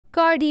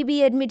Cardi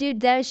B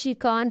admitted that she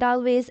can't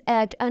always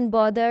act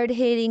unbothered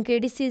hearing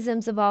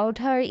criticisms about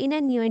her. In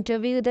a new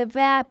interview, the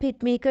rap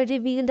hitmaker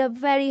revealed a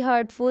very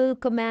hurtful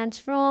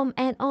comment from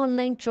an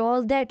online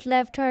troll that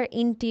left her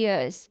in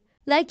tears.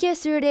 Like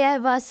yesterday, I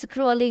was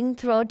scrolling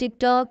through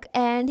TikTok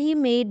and he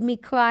made me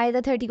cry.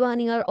 The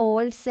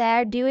 31-year-old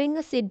said during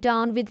a sit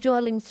down with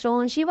Rolling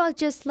Stone. She was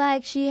just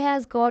like, she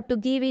has got to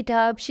give it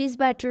up. She's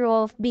better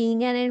off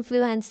being an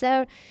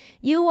influencer.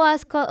 You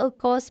was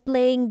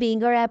cosplaying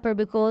being a rapper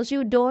because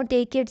you don't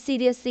take it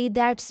seriously.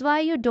 That's why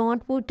you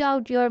don't put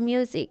out your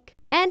music.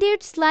 And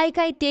it's like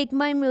I take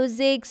my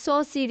music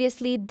so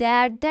seriously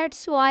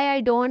that's why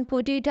I don't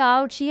put it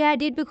out, she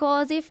added,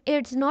 because if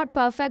it's not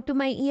perfect to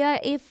my ear,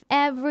 if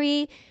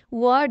every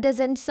word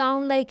doesn't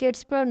sound like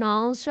it's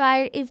pronounced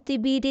right, if the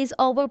beat is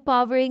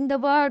overpowering the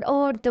word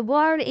or the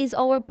word is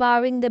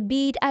overpowering the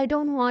beat, I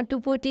don't want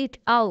to put it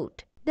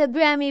out. The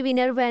Grammy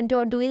winner went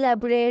on to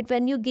elaborate,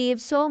 when you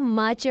give so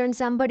much and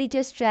somebody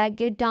just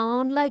drag it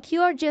down like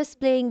you're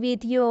just playing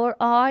with your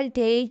all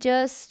day,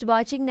 just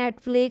watching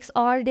Netflix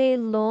all day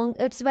long,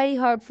 it's very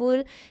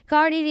hurtful.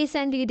 Cardi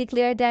recently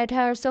declared that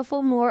her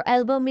sophomore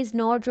album is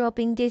not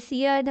dropping this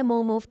year. The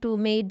Momo 2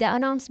 made the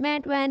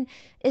announcement when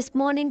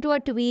responding to a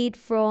tweet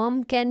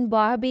from Ken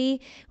Barbie,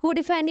 who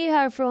defended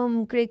her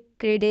from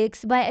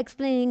critics by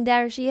explaining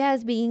that she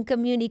has been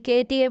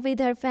communicative with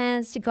her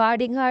fans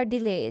regarding her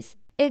delays.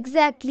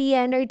 Exactly,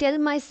 and I tell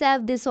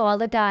myself this all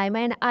the time,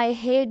 and I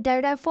hate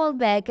that I fall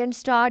back and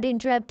start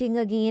interrupting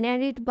again,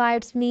 and it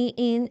bites me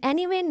in.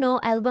 Anyway,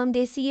 no album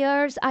this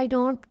year. I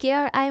don't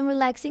care. I'm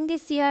relaxing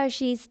this year,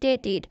 she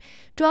stated.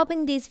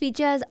 Dropping these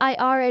features, I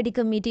already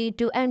committed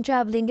to and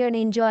traveling and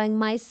enjoying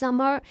my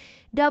summer.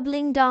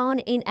 Doubling down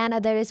in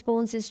another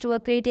responses to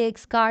a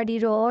critic's, Cardi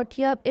wrote,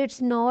 "Yup,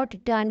 it's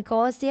not done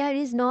cause there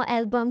is no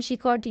album." She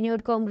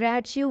continued,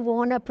 "Congrats, you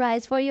won a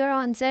prize for your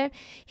answer.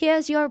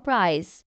 Here's your prize."